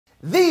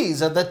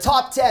These are the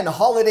top 10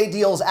 holiday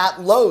deals at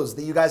Lowe's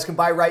that you guys can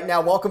buy right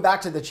now. Welcome back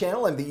to the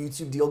channel. I'm the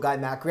YouTube deal guy,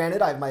 Matt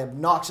Granite. I have my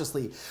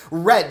obnoxiously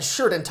red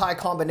shirt and tie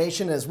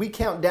combination. As we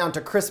count down to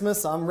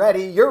Christmas, I'm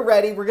ready. You're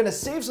ready. We're going to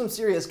save some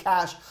serious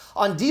cash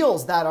on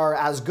deals that are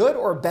as good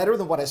or better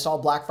than what I saw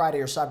Black Friday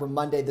or Cyber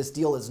Monday. This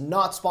deal is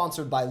not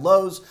sponsored by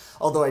Lowe's,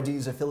 although I do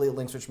use affiliate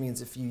links, which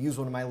means if you use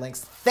one of my links,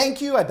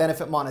 thank you. I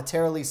benefit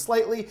monetarily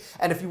slightly.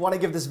 And if you want to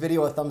give this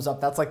video a thumbs up,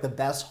 that's like the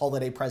best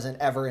holiday present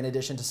ever, in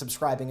addition to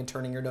subscribing and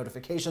turning your notifications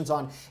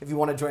on. If you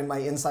want to join my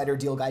Insider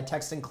Deal Guide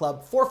texting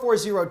club,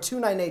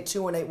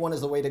 440-298-2181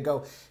 is the way to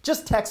go.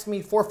 Just text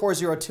me.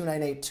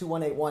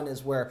 440-298-2181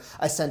 is where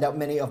I send out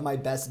many of my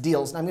best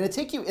deals. And I'm going to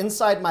take you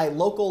inside my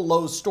local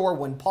Lowe's store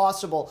when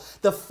possible.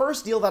 The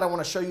first deal that I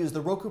want to show you is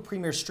the Roku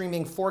Premier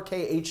Streaming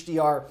 4K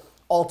HDR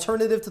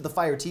alternative to the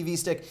Fire TV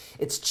Stick.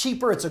 It's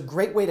cheaper. It's a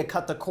great way to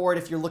cut the cord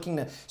if you're looking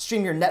to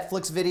stream your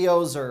Netflix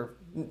videos or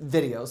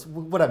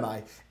what am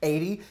I,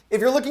 80?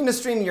 If you're looking to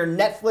stream your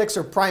Netflix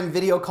or Prime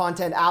Video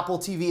content, Apple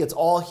TV, it's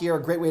all here.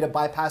 A great way to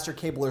bypass your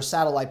cable or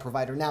satellite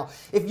provider. Now,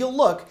 if you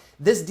look,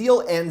 this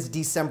deal ends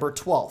December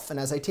 12th. And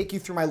as I take you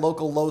through my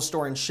local Lowe's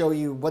store and show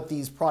you what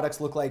these products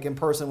look like in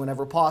person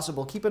whenever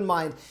possible, keep in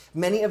mind,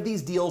 many of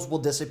these deals will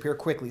disappear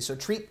quickly. So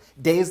treat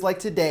days like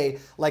today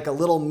like a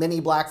little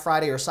mini Black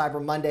Friday or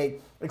Cyber Monday.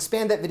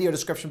 Expand that video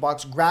description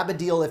box, grab a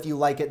deal if you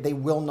like it. They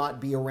will not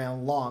be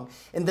around long.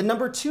 In the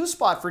number 2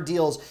 spot for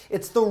deals,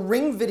 it's the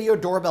Ring Video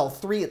Doorbell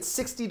 3. It's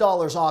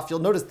 $60 off. You'll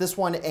notice this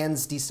one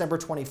ends December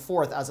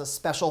 24th as a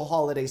special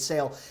holiday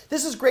sale.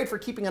 This is great for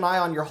keeping an eye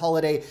on your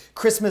holiday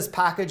Christmas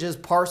packages,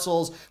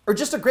 parcels, or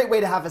just a great way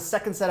to have a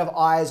second set of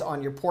eyes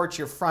on your porch,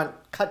 your front,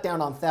 cut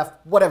down on theft,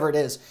 whatever it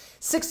is.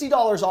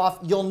 $60 off.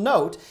 You'll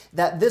note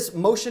that this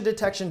motion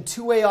detection,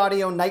 two-way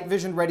audio, night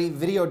vision ready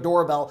video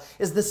doorbell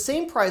is the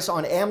same price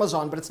on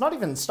Amazon, but it's not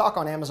even in stock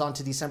on Amazon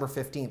to December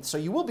 15th. So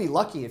you will be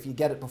lucky if you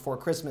get it before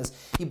Christmas.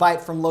 You buy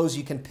it from Lowe's,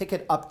 you can pick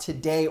it up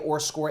today or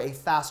score a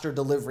faster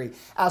delivery.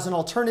 As an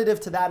alternative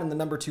to that, in the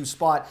number 2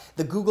 spot,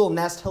 the Google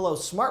Nest Hello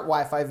Smart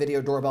Wi-Fi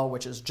video doorbell,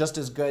 which is just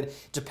as good.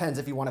 Depends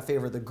if you want to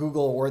favor the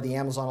Google or the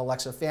Amazon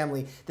Alexa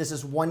family. This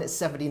is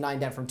 $179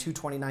 down from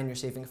 $229. You're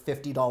saving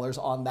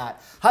 $50 on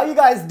that. How you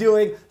guys doing?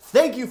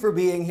 Thank you for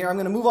being here. I'm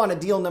going to move on to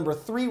deal number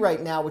 3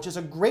 right now, which is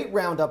a great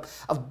roundup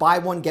of buy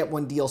one, get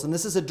one deals. And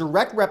this is a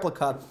direct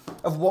replica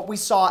of what we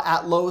saw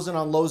at Lowe's and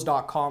on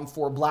Lowes.com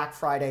for Black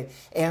Friday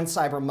and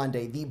Cyber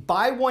Monday. The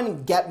buy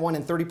one, get one,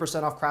 and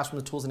 30% off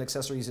Craftsman tools and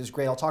accessories is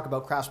great. I'll talk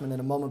about Craftsman in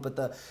a moment, but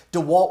the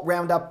DeWalt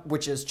roundup,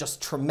 which is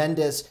just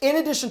tremendous, in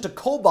addition to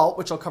Kobalt,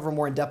 which I'll cover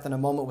more in depth in a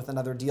moment with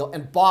another deal,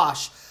 and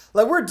Bosch.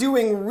 Like, we're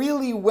doing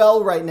really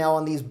well right now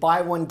on these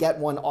buy one, get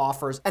one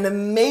offers. An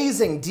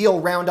amazing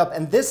deal roundup,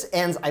 and this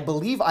ends, I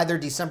believe, either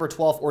December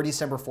 12th or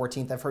December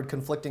 14th. I've heard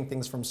conflicting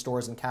things from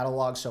stores and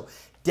catalogs, so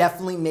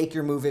definitely make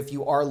your move if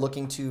you are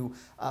looking to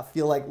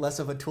feel like less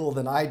of a tool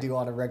than I do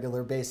on a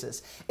regular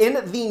basis.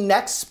 In the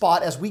next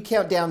spot, as we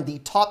count down the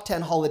top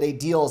 10 holiday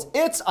deals,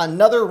 it's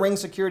another Ring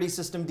security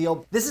system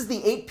deal. This is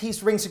the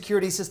 8-piece Ring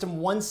security system,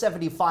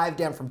 $175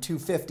 down from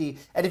 $250.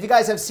 And if you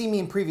guys have seen me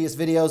in previous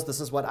videos, this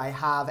is what I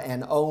have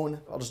and own.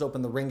 I'll just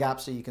open the Ring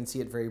app so you can see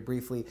it very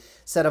briefly.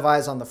 Set of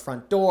eyes on the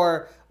front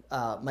door.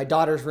 My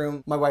daughter's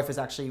room. My wife is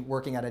actually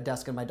working at a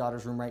desk in my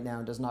daughter's room right now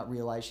and does not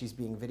realize she's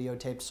being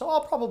videotaped, so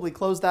I'll probably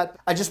close that.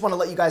 I just want to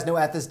let you guys know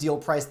at this deal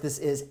price, this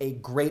is a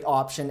great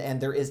option,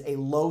 and there is a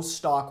low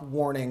stock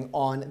warning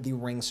on the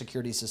Ring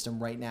security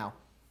system right now.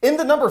 In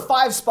the number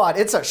 5 spot,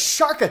 it's a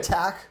shark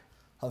attack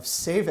of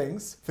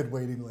savings. Been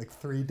waiting like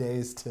 3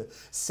 days to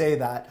say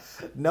that.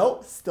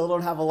 Nope, still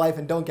don't have a life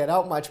and don't get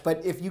out much,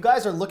 but if you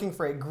guys are looking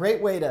for a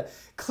great way to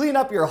clean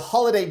up your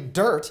holiday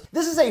dirt,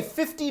 this is a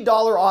 $50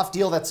 off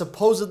deal that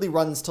supposedly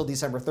runs till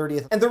December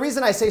 30th. And the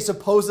reason I say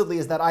supposedly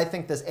is that I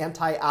think this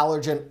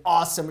anti-allergen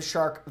awesome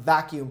shark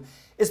vacuum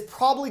is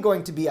probably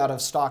going to be out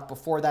of stock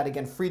before that.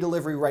 Again, free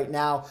delivery right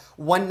now,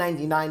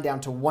 $199 down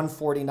to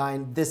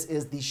 $149. This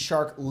is the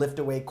Shark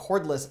Liftaway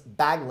cordless,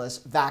 bagless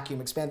vacuum.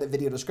 Expand that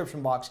video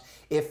description box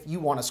if you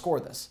want to score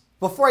this.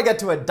 Before I get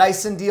to a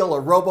Dyson deal,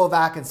 a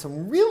RoboVac, and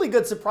some really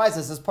good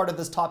surprises as part of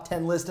this top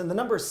 10 list, in the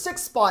number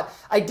 6 spot,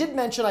 I did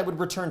mention I would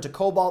return to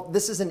Kobalt.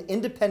 This is an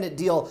independent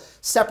deal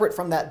separate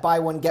from that buy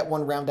one, get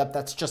one roundup.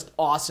 That's just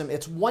awesome.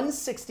 It's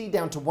 $160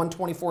 down to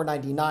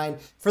 $124.99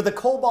 for the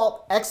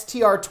Kobalt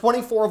XTR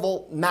 24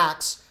 volt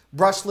max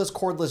brushless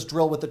cordless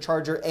drill with a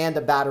charger and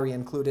a battery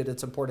included.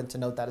 It's important to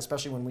note that,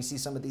 especially when we see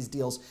some of these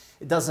deals,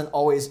 it doesn't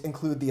always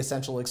include the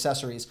essential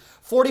accessories.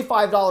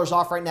 $45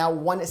 off right now,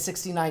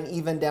 $169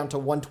 even down to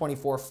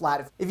 $124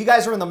 flat. If you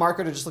guys are in the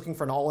market or just looking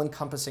for an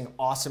all-encompassing,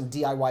 awesome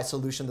DIY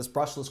solution, this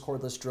brushless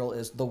cordless drill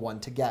is the one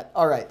to get.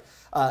 All right,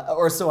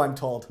 or so I'm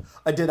told.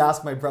 I did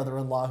ask my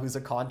brother-in-law, who's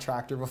a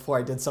contractor, before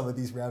I did some of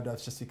these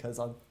roundups, just because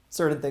on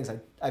certain things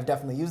I've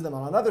definitely used them,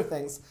 and on other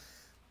things,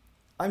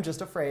 I'm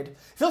just afraid.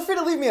 Feel free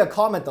to leave me a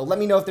comment though. Let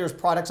me know if there's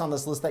products on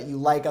this list that you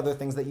like, other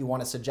things that you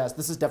want to suggest.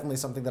 This is definitely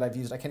something that I've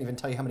used. I can't even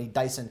tell you how many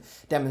Dyson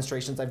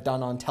demonstrations I've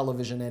done on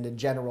television and in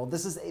general.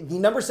 This is the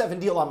number 7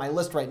 deal on my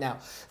list right now.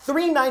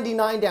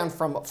 $3.99 down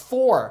from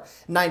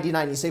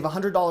 $4.99. You save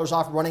 $100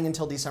 off running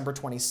until December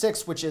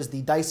 26th, which is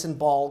the Dyson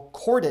Ball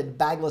corded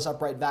bagless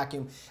upright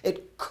vacuum.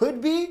 It could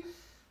be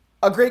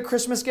a great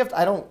Christmas gift.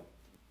 I don't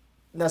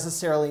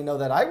necessarily know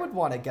that I would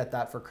want to get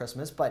that for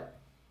Christmas, but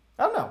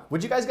I don't know.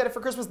 Would you guys get it for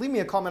Christmas? Leave me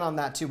a comment on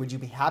that too. Would you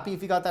be happy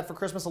if you got that for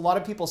Christmas? A lot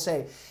of people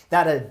say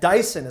that a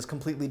Dyson is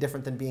completely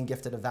different than being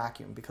gifted a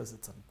vacuum because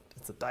it's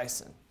a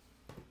Dyson.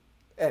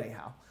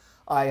 Anyhow,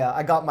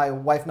 I got my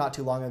wife not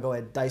too long ago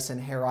a Dyson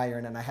hair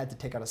iron, and I had to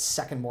take out a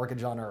second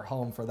mortgage on her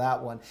home for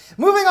that one.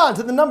 Moving on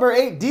to the number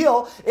 8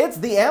 deal, it's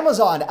the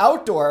Amazon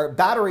Outdoor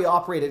battery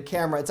operated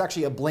camera. It's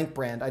actually a Blink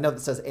brand. I know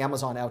that says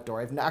Amazon Outdoor.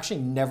 I've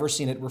actually never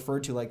seen it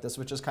referred to like this,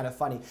 which is kind of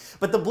funny.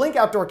 But the Blink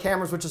Outdoor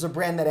cameras, which is a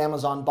brand that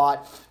Amazon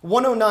bought,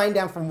 $109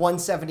 down from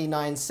 $179,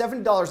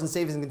 $70 in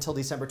savings until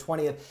December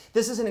 20th.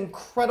 This is an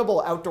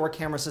incredible outdoor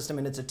camera system,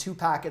 and it's a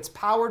 2-pack. It's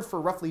powered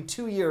for roughly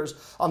 2 years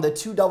on the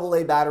 2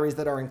 AA batteries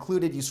that are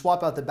included. You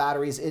swap out the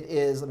batteries. It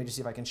is, let me just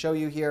see if I can show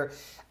you here,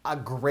 a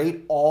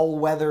great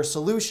all-weather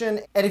solution.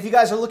 And if you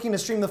guys are looking to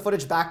stream the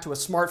footage back to a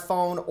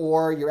smartphone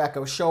or your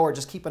Echo Show, or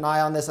just keep an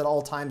eye on this at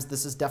all times,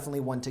 this is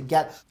definitely one to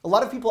get. A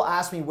lot of people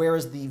ask me where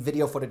is the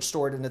video footage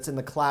stored, and it's in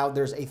the cloud.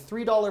 There's a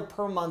 $3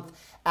 per month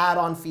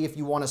add-on fee if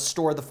you want to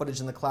store the footage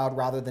in the cloud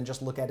rather than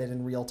just look at it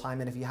in real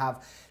time. And if you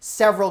have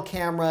several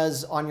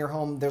cameras on your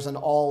home, there's an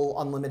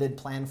all unlimited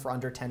plan for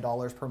under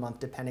 $10 per month,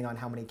 depending on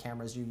how many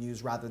cameras you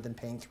use, rather than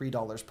paying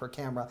 $3 per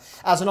camera.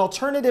 As an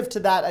alternative to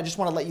that, I just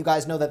want to let you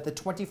guys know that the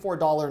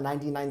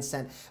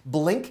 $24.99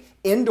 Blink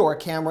indoor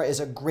camera is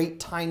a great,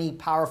 tiny,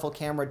 powerful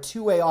camera,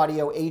 2-way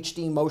audio,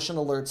 HD, motion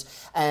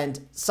alerts, and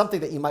something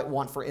that you might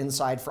want for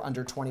inside for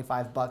under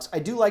 25 bucks. I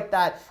do like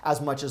that as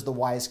much as the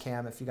Wyze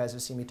Cam, if you guys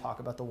have seen me talk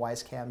about the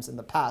Wyze Cams in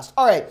the past.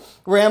 All right,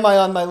 where am I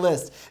on my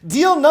list?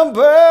 Deal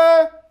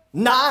number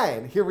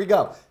 9. Here we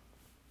go.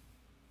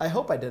 I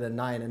hope I did a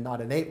 9 and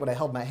not an 8 when I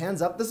held my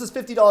hands up. This is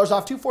 $50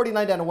 off,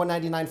 $249 down to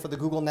 $199 for the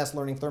Google Nest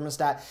Learning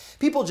Thermostat.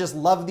 People just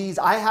love these.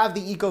 I have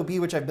the ecobee,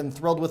 which I've been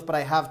thrilled with, but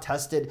I have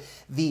tested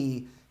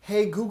the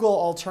Hey Google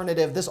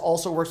alternative. This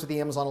also works with the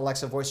Amazon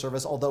Alexa voice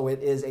service, although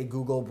it is a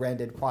Google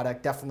branded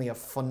product. Definitely a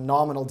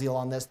phenomenal deal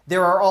on this.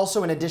 There are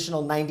also an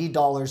additional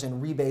 $90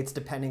 in rebates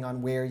depending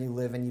on where you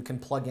live, and you can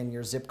plug in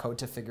your zip code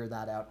to figure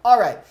that out. All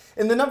right,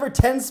 in the number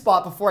 10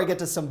 spot, before I get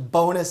to some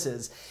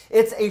bonuses,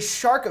 it's a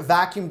Shark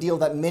vacuum deal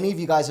that many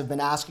of you guys have been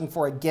asking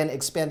for. Again,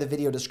 expand the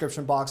video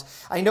description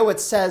box. I know it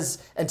says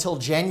until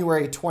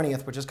January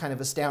 20th, which is kind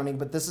of astounding,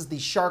 but this is the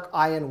Shark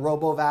Ion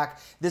RoboVac.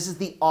 This is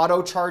the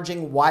auto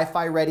charging,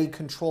 Wi-Fi ready,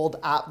 controlled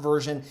app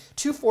version,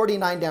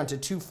 $249 down to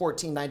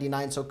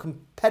 $214.99, so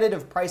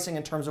competitive pricing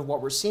in terms of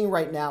what we're seeing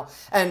right now.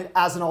 And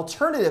as an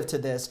alternative to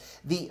this,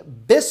 the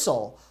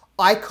Bissell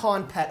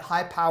Icon Pet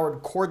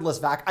high-powered cordless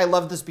vac. I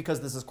love this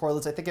because this is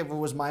cordless. I think if it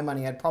was my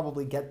money, I'd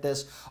probably get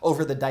this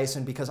over the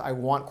Dyson because I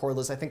want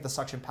cordless. I think the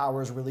suction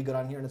power is really good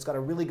on here, and it's got a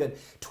really good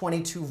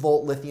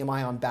 22-volt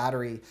lithium-ion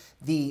battery.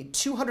 The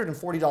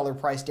 $240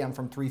 price down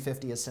from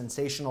 $350 is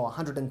sensational,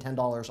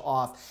 $110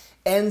 off.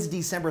 Ends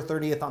December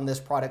 30th on this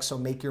product, so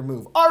make your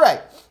move. All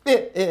right,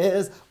 it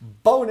is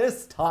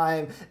bonus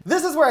time.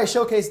 This is where I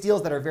showcase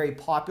deals that are very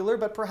popular,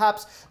 but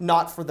perhaps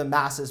not for the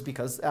masses,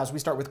 because as we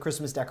start with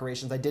Christmas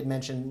decorations, I did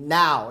mention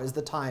now is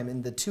the time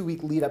in the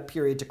 2-week lead-up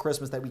period to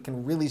Christmas that we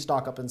can really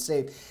stock up and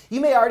save. You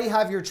may already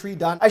have your tree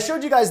done. I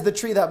showed you guys the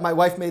tree that my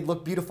wife made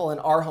look beautiful in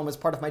our home as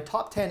part of my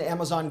top 10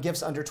 Amazon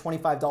gifts under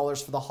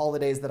 $25 for the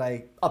holidays that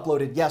I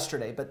uploaded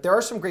yesterday, but there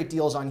are some great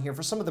deals on here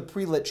for some of the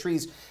pre-lit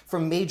trees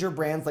from major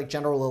brands like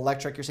General Electric.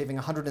 You're saving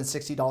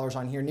 $160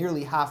 on here,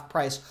 nearly half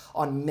price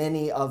on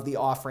many of the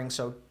offerings.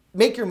 So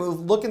make your move.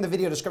 Look in the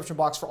video description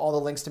box for all the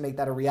links to make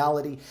that a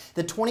reality.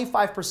 The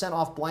 25%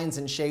 off blinds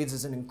and shades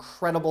is an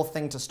incredible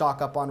thing to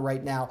stock up on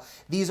right now.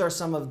 These are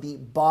some of the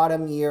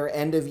bottom year,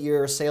 end of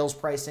year sales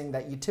pricing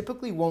that you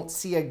typically won't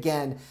see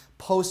again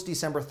post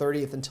December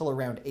 30th until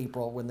around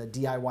April, when the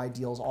DIY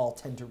deals all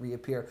tend to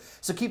reappear.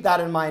 So keep that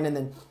in mind. And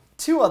then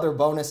 2 other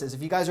bonuses.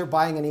 If you guys are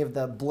buying any of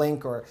the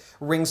Blink or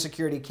Ring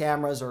security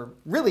cameras, or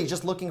really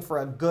just looking for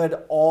a good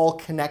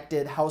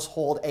all-connected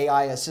household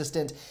AI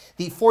assistant,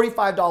 the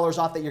 $45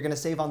 off that you're going to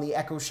save on the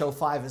Echo Show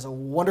 5 is a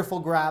wonderful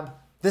grab.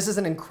 This is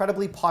an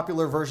incredibly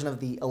popular version of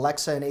the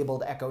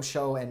Alexa-enabled Echo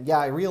Show, and yeah,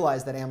 I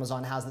realize that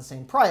Amazon has the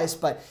same price,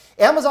 but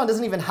Amazon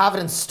doesn't even have it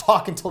in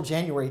stock until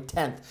January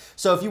 10th.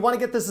 So if you want to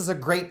get this as a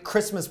great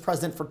Christmas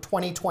present for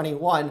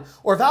 2021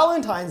 or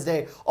Valentine's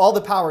Day, all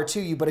the power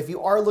to you. But if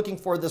you are looking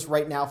for this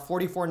right now,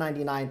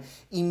 $44.99,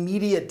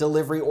 immediate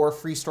delivery or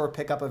free store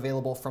pickup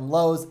available from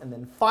Lowe's. And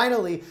then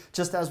finally,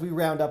 just as we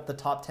round up the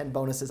top 10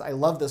 bonuses, I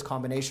love this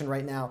combination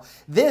right now.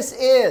 This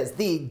is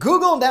the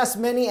Google Nest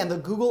Mini and the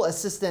Google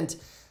Assistant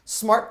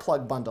Smart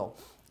Plug Bundle.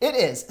 It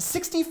is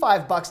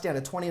 $65 down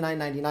to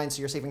 $29.99, so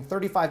you're saving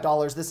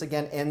 $35. This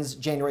again ends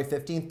January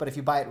 15th, but if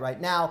you buy it right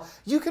now,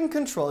 you can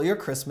control your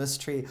Christmas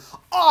tree.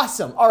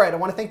 Awesome. All right, I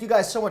want to thank you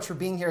guys so much for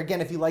being here.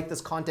 Again, if you like this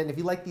content, if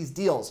you like these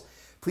deals,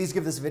 please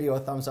give this video a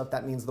thumbs up.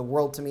 That means the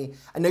world to me.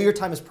 I know your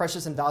time is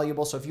precious and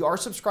valuable, so if you are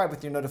subscribed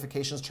with your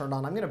notifications turned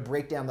on, I'm going to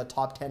break down the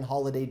top 10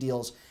 holiday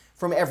deals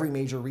from every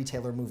major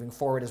retailer moving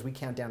forward as we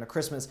count down to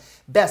Christmas.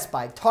 Best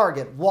Buy,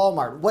 Target,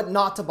 Walmart, what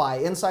not to buy,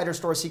 insider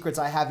store secrets,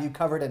 I have you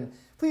covered. And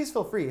please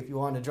feel free if you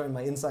want to join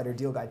my Insider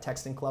Deal Guide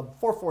texting club,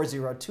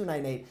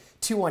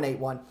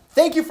 440-298-2181.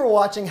 Thank you for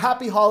watching.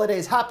 Happy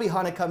holidays, happy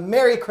Hanukkah,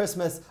 Merry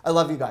Christmas. I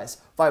love you guys.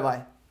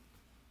 Bye-bye.